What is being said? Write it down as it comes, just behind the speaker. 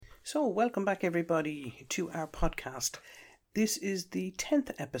So, welcome back everybody to our podcast. This is the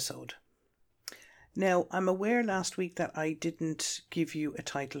 10th episode. Now, I'm aware last week that I didn't give you a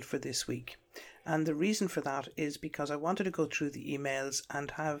title for this week. And the reason for that is because I wanted to go through the emails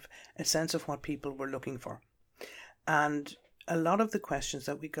and have a sense of what people were looking for. And a lot of the questions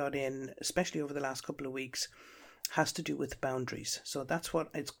that we got in, especially over the last couple of weeks, has to do with boundaries. So that's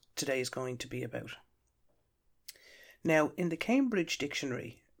what today is going to be about. Now, in the Cambridge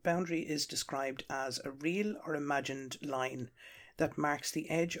Dictionary, boundary is described as a real or imagined line that marks the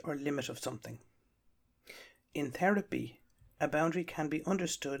edge or limit of something. In therapy, a boundary can be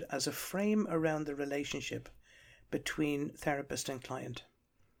understood as a frame around the relationship between therapist and client,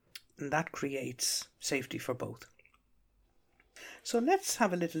 and that creates safety for both. So let's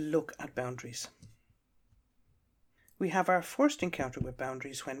have a little look at boundaries. We have our first encounter with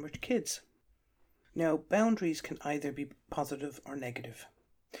boundaries when we're kids. Now, boundaries can either be positive or negative,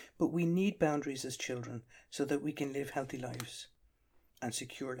 but we need boundaries as children so that we can live healthy lives and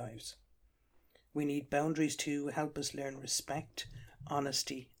secure lives. We need boundaries to help us learn respect,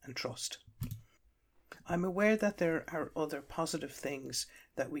 honesty, and trust. I'm aware that there are other positive things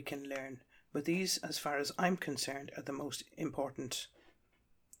that we can learn, but these, as far as I'm concerned, are the most important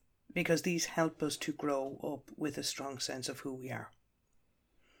because these help us to grow up with a strong sense of who we are.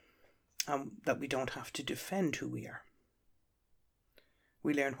 That we don't have to defend who we are.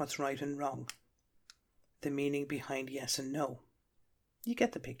 We learn what's right and wrong, the meaning behind yes and no. You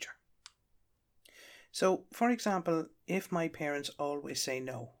get the picture. So, for example, if my parents always say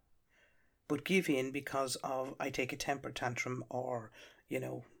no, but give in because of I take a temper tantrum or,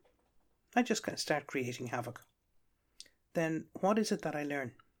 I just kind of start creating havoc, then what is it that I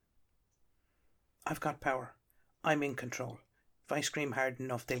learn? I've got power. I'm in control. If I scream hard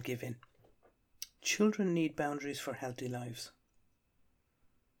enough, they'll give in. Children need boundaries for healthy lives,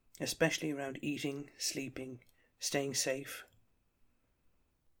 especially around eating, sleeping, staying safe.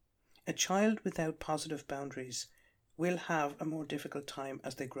 A child without positive boundaries will have a more difficult time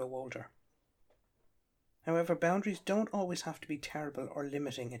as they grow older. However, boundaries don't always have to be terrible or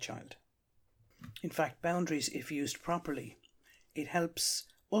limiting a child. In fact, boundaries, if used properly, it helps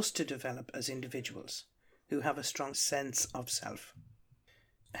us to develop as individuals who have a strong sense of self.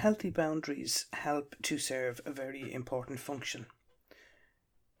 Healthy boundaries help to serve a very important function.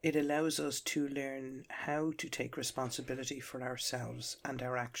 It allows us to learn how to take responsibility for ourselves and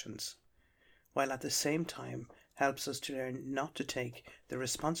our actions, while at the same time helps us to learn not to take the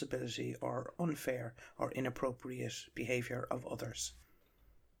responsibility or unfair or inappropriate behaviour of others.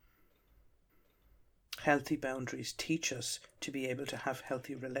 Healthy boundaries teach us to be able to have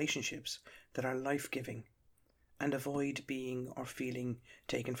healthy relationships that are life-giving and avoid being or feeling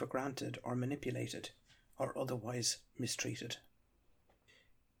taken for granted or manipulated or otherwise mistreated.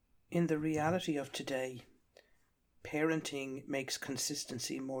 In the reality of today, parenting makes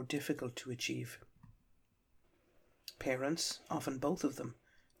consistency more difficult to achieve. Parents, often both of them,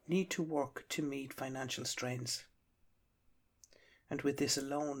 need to work to meet financial strains. And with this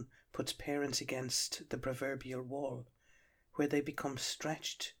alone puts parents against the proverbial wall, where they become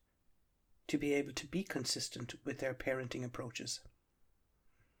stretched to be able to be consistent with their parenting approaches.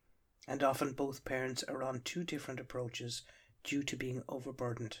 And often both parents are on two different approaches due to being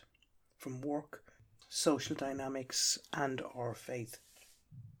overburdened from work, social dynamics, and or faith.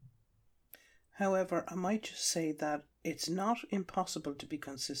 However, I might just say that it's not impossible to be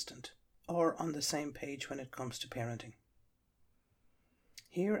consistent or on the same page when it comes to parenting.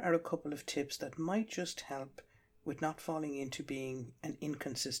 Here are a couple of tips that might just help with not falling into being an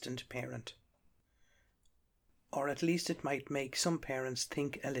inconsistent parent. Or at least it might make some parents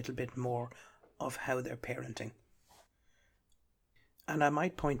think a little bit more of how they're parenting. And I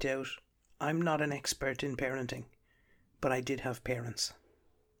might point out, I'm not an expert in parenting, but I did have parents.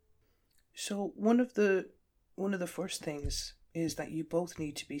 So one of the first things is that you both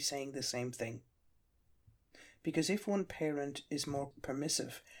need to be saying the same thing. Because if one parent is more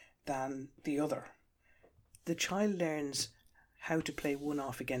permissive than the other, the child learns how to play one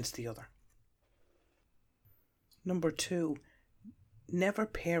off against the other. Number 2, never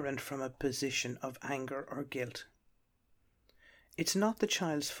parent from a position of anger or guilt. It's not the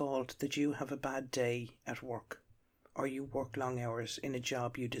child's fault that you have a bad day at work or you work long hours in a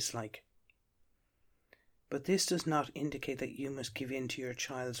job you dislike. But this does not indicate that you must give in to your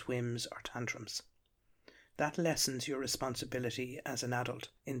child's whims or tantrums. That lessens your responsibility as an adult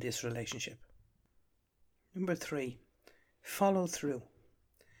in this relationship. Number 3, follow through.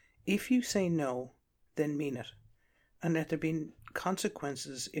 If you say no, then mean it, and let there be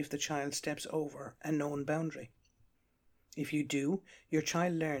consequences if the child steps over a known boundary. If you do, your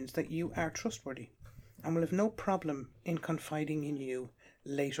child learns that you are trustworthy and will have no problem in confiding in you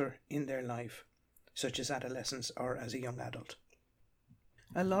later in their life, such as adolescence or as a young adult.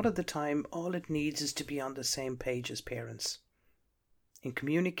 A lot of the time, all it needs is to be on the same page as parents, in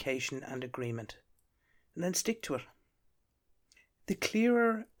communication and agreement, and then stick to it. The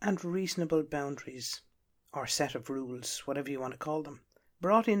clearer and reasonable boundaries, or set of rules, whatever you want to call them,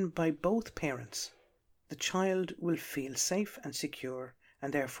 brought in by both parents, the child will feel safe and secure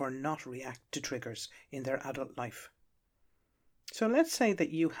and therefore not react to triggers in their adult life. So let's say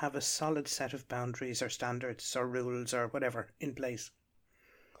that you have a solid set of boundaries or standards or rules or whatever in place.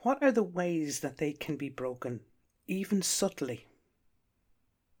 What are the ways that they can be broken, even subtly?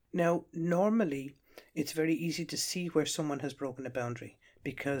 Now, normally, it's very easy to see where someone has broken a boundary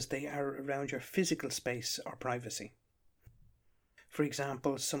because they are around your physical space or privacy. For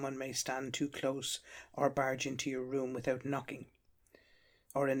example, someone may stand too close or barge into your room without knocking,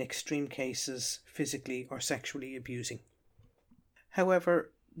 or in extreme cases, physically or sexually abusing.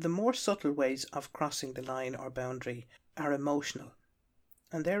 However, the more subtle ways of crossing the line or boundary are emotional,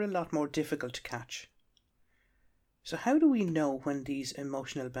 and they're a lot more difficult to catch. So how do we know when these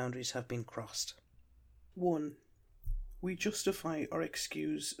emotional boundaries have been crossed? 1. We justify or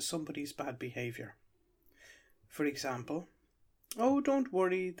excuse somebody's bad behaviour. For example, "Oh, don't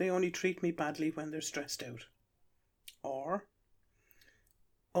worry, they only treat me badly when they're stressed out." Or,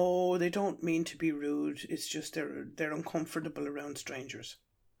 "Oh, they don't mean to be rude, it's just they're uncomfortable around strangers."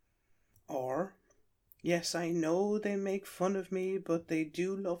 Or, "Yes, I know they make fun of me, but they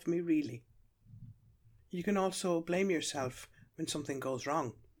do love me really." You can also blame yourself when something goes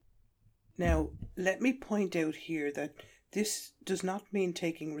wrong. Now, let me point out here that this does not mean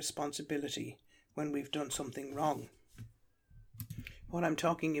taking responsibility when we've done something wrong. What I'm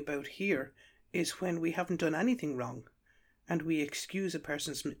talking about here is when we haven't done anything wrong and we excuse a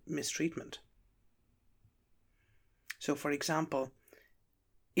person's mistreatment. So, for example,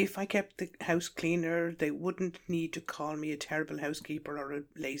 if I kept the house cleaner, they wouldn't need to call me a terrible housekeeper or a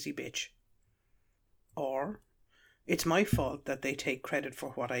lazy bitch. Or, it's my fault that they take credit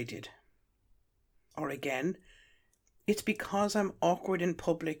for what I did. Or again, it's because I'm awkward in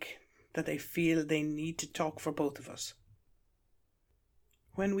public that they feel they need to talk for both of us.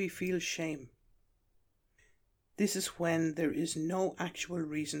 When we feel shame, this is when there is no actual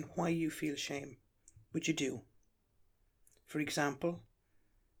reason why you feel shame, but you do. For example,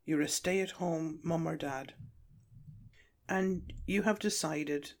 you're a stay-at-home mum or dad, and you have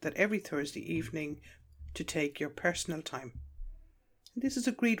decided that every Thursday evening to take your personal time. This is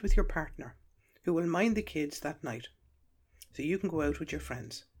agreed with your partner, who will mind the kids that night, so you can go out with your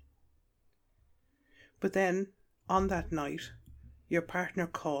friends. But then, on that night, your partner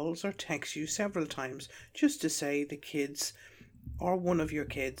calls or texts you several times just to say the kids, or one of your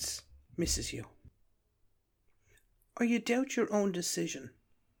kids, misses you. Or you doubt your own decision.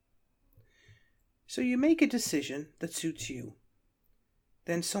 So you make a decision that suits you.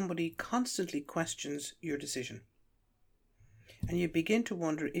 Then somebody constantly questions your decision. And you begin to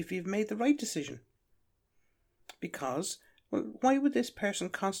wonder if you've made the right decision. Because, well, why would this person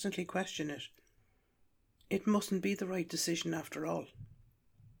constantly question it? It mustn't be the right decision after all.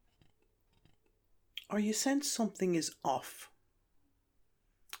 Or you sense something is off.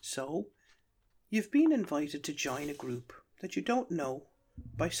 So, you've been invited to join a group that you don't know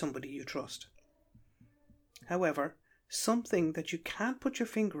by somebody you trust. However, something that you can't put your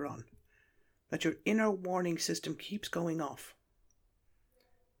finger on, that your inner warning system keeps going off.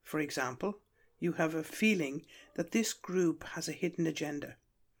 For example, you have a feeling that this group has a hidden agenda,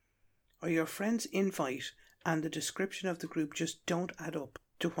 or your friend's invite and the description of the group just don't add up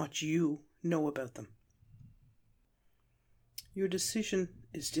to what you know about them. Your decision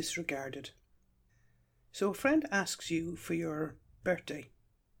is disregarded. So a friend asks you for your birthday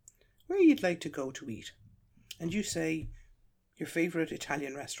where you'd like to go to eat, and you say your favourite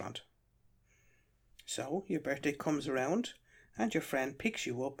Italian restaurant. So your birthday comes around and your friend picks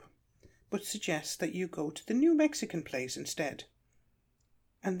you up but suggests that you go to the new Mexican place instead.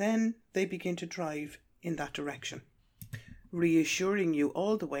 And then they begin to drive in that direction, reassuring you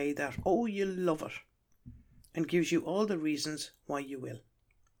all the way that, oh, you'll love it, and gives you all the reasons why you will.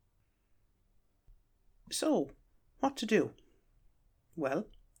 So, what to do? Well,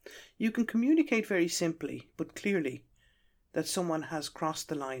 you can communicate very simply but clearly that someone has crossed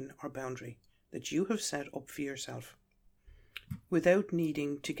the line or boundary that you have set up for yourself, without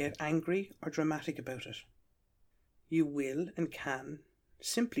needing to get angry or dramatic about it. You will and can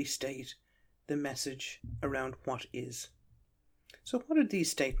simply state the message around what is. So what are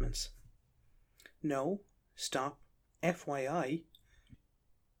these statements? No, stop, FYI,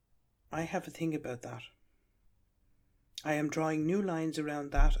 I have a thing about that. I am drawing new lines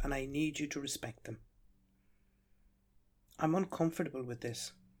around that, and I need you to respect them. I'm uncomfortable with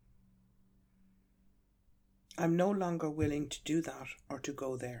this. I'm no longer willing to do that or to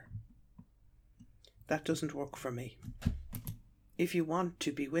go there. That doesn't work for me. If you want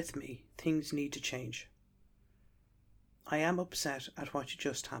to be with me, things need to change. I am upset at what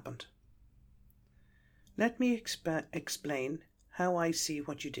just happened. Let me explain how I see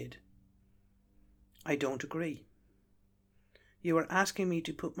what you did. I don't agree. You are asking me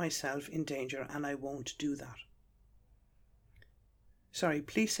to put myself in danger, and I won't do that. Sorry,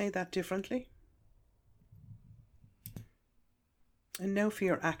 please say that differently. And now for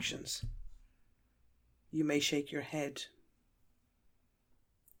your actions. You may shake your head,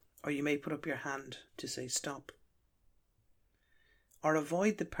 or you may put up your hand to say stop, or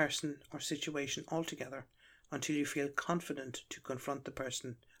avoid the person or situation altogether until you feel confident to confront the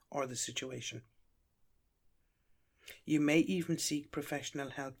person or the situation. You may even seek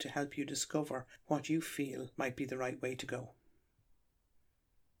professional help to help you discover what you feel might be the right way to go.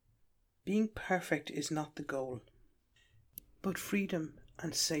 Being perfect is not the goal, but freedom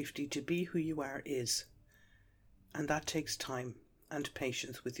and safety to be who you are is, and that takes time and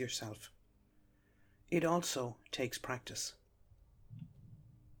patience with yourself. It also takes practice.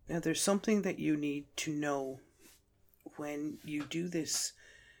 Now, there's something that you need to know when you do this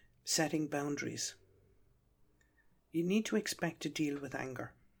setting boundaries. You need to expect to deal with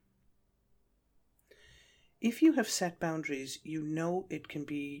anger. If you have set boundaries, you know it can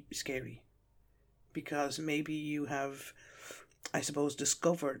be scary because maybe you have,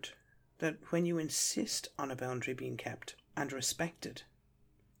 discovered that when you insist on a boundary being kept and respected,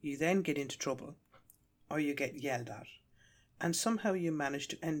 you then get into trouble or you get yelled at, and somehow you manage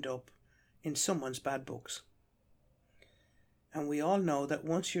to end up in someone's bad books. And we all know that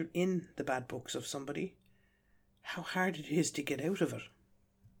once you're in the bad books of somebody, how hard it is to get out of it.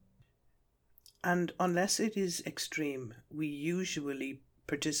 And unless it is extreme, we usually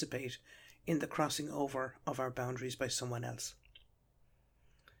participate in the crossing over of our boundaries by someone else.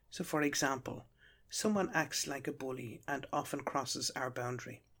 So for example, someone acts like a bully and often crosses our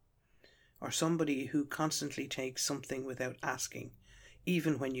boundary, or somebody who constantly takes something without asking,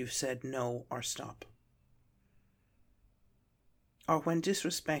 even when you've said no or stop. Or when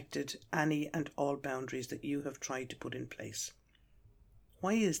disrespected any and all boundaries that you have tried to put in place.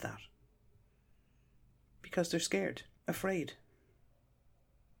 Why is that? Because they're scared, afraid.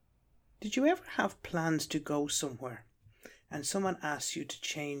 Did you ever have plans to go somewhere and someone asks you to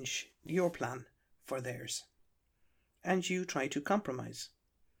change your plan for theirs and you try to compromise?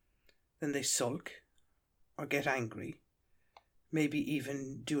 Then they sulk or get angry, maybe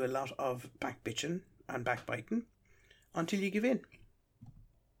even do a lot of backbitching and backbiting until you give in.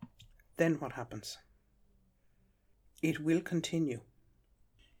 Then what happens? It will continue.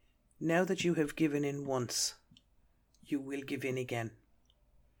 Now that you have given in once, you will give in again.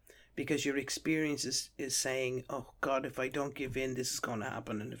 Because your experience is saying, oh God, if I don't give in, this is going to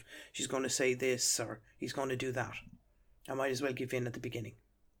happen. And if she's going to say this or he's going to do that, I might as well give in at the beginning.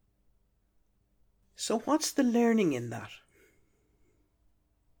 So what's the learning in that?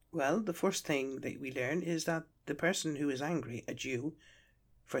 Well, the first thing that we learn is that the person who is angry at you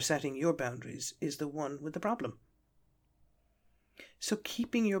for setting your boundaries is the one with the problem. So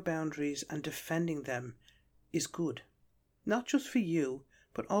keeping your boundaries and defending them is good, not just for you,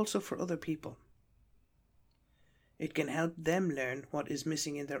 but also for other people. It can help them learn what is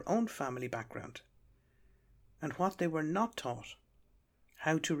missing in their own family background and what they were not taught,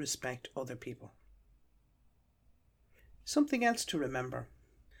 how to respect other people. Something else to remember.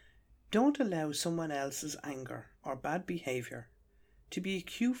 Don't allow someone else's anger or bad behaviour to be a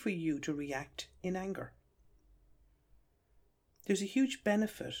cue for you to react in anger. There's a huge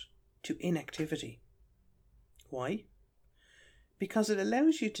benefit to inactivity. Why? Because it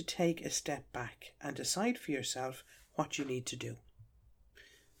allows you to take a step back and decide for yourself what you need to do.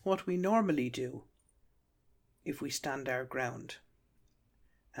 What we normally do, if we stand our ground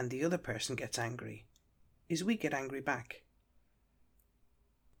and the other person gets angry, is we get angry back.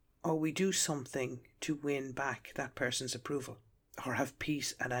 Or we do something to win back that person's approval or have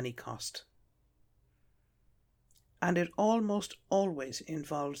peace at any cost. And it almost always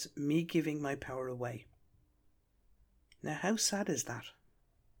involves me giving my power away. Now, how sad is that?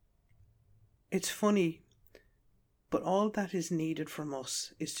 It's funny, but all that is needed from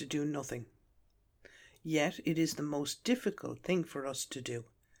us is to do nothing. Yet it is the most difficult thing for us to do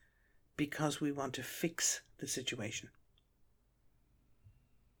because we want to fix the situation.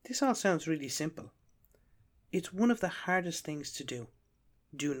 This all sounds really simple, It's one of the hardest things to do.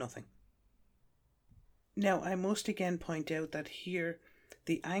 Do nothing. Now, I must again point out that here,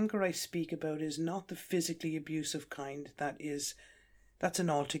 the anger I speak about is not the physically abusive kind. That's an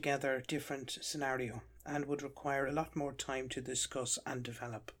altogether different scenario and would require a lot more time to discuss and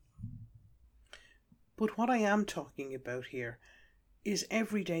develop. But what I am talking about here is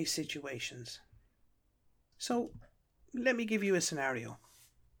everyday situations. So, let me give you a scenario.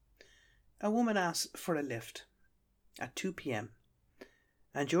 A woman asks for a lift at 2 p.m.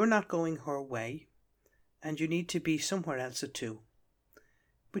 and you're not going her way and you need to be somewhere else at 2.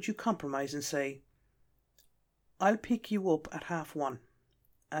 But you compromise and say, I'll pick you up at 1:30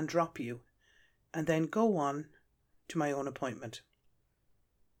 and drop you and then go on to my own appointment.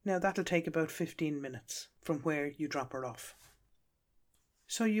 Now that'll take about 15 minutes from where you drop her off.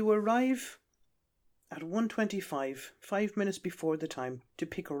 So you arrive at 1:25, 5 minutes before the time to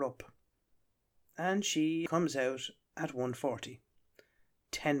pick her up. And she comes out at 1:40,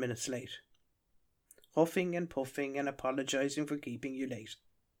 10 minutes late, huffing and puffing and apologising for keeping you late.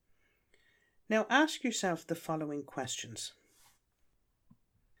 Now ask yourself the following questions.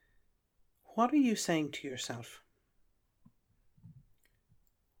 What are you saying to yourself?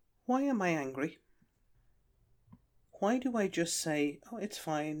 Why am I angry? Why do I just say, oh, it's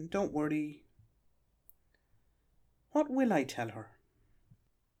fine, don't worry? What will I tell her?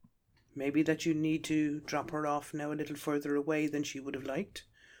 Maybe that you need to drop her off now a little further away than she would have liked,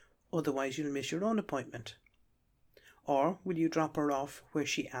 otherwise you'll miss your own appointment. Or will you drop her off where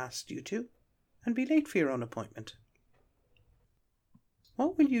she asked you to and be late for your own appointment?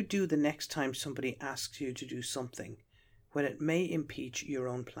 What will you do the next time somebody asks you to do something when it may impede your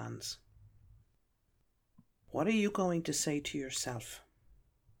own plans? What are you going to say to yourself?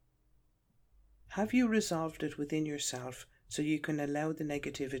 Have you resolved it within yourself so you can allow the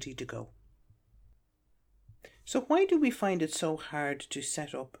negativity to go? So why do we find it so hard to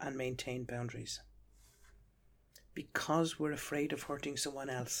set up and maintain boundaries? Because we're afraid of hurting someone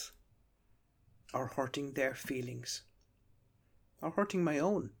else, or hurting their feelings, or hurting my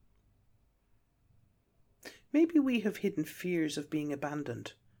own. Maybe we have hidden fears of being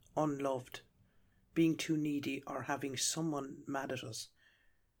abandoned, unloved, being too needy, or having someone mad at us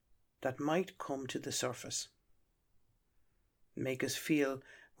that might come to the surface, make us feel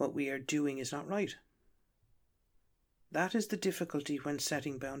what we are doing is not right. That is the difficulty when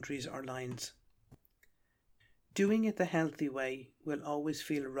setting boundaries or lines. Doing it the healthy way will always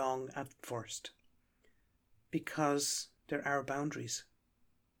feel wrong at first, because there are boundaries.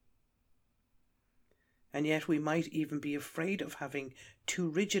 And yet we might even be afraid of having too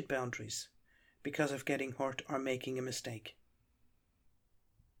rigid boundaries because of getting hurt or making a mistake.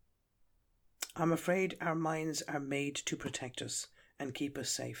 I'm afraid our minds are made to protect us and keep us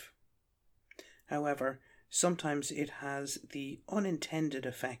safe. However, sometimes it has the unintended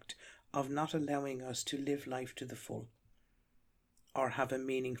effect of not allowing us to live life to the full or have a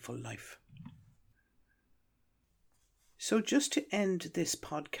meaningful life. So just to end this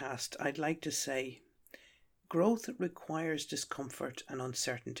podcast, I'd like to say, growth requires discomfort and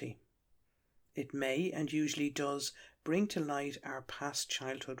uncertainty. It may, and usually does, bring to light our past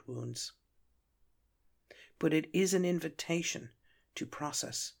childhood wounds. But it is an invitation to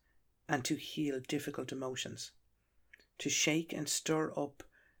process and to heal difficult emotions, to shake and stir up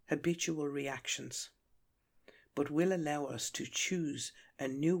habitual reactions, but will allow us to choose a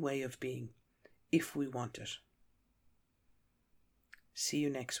new way of being if we want it. See you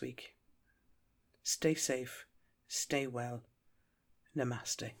next week. Stay safe, stay well.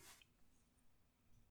 Namaste.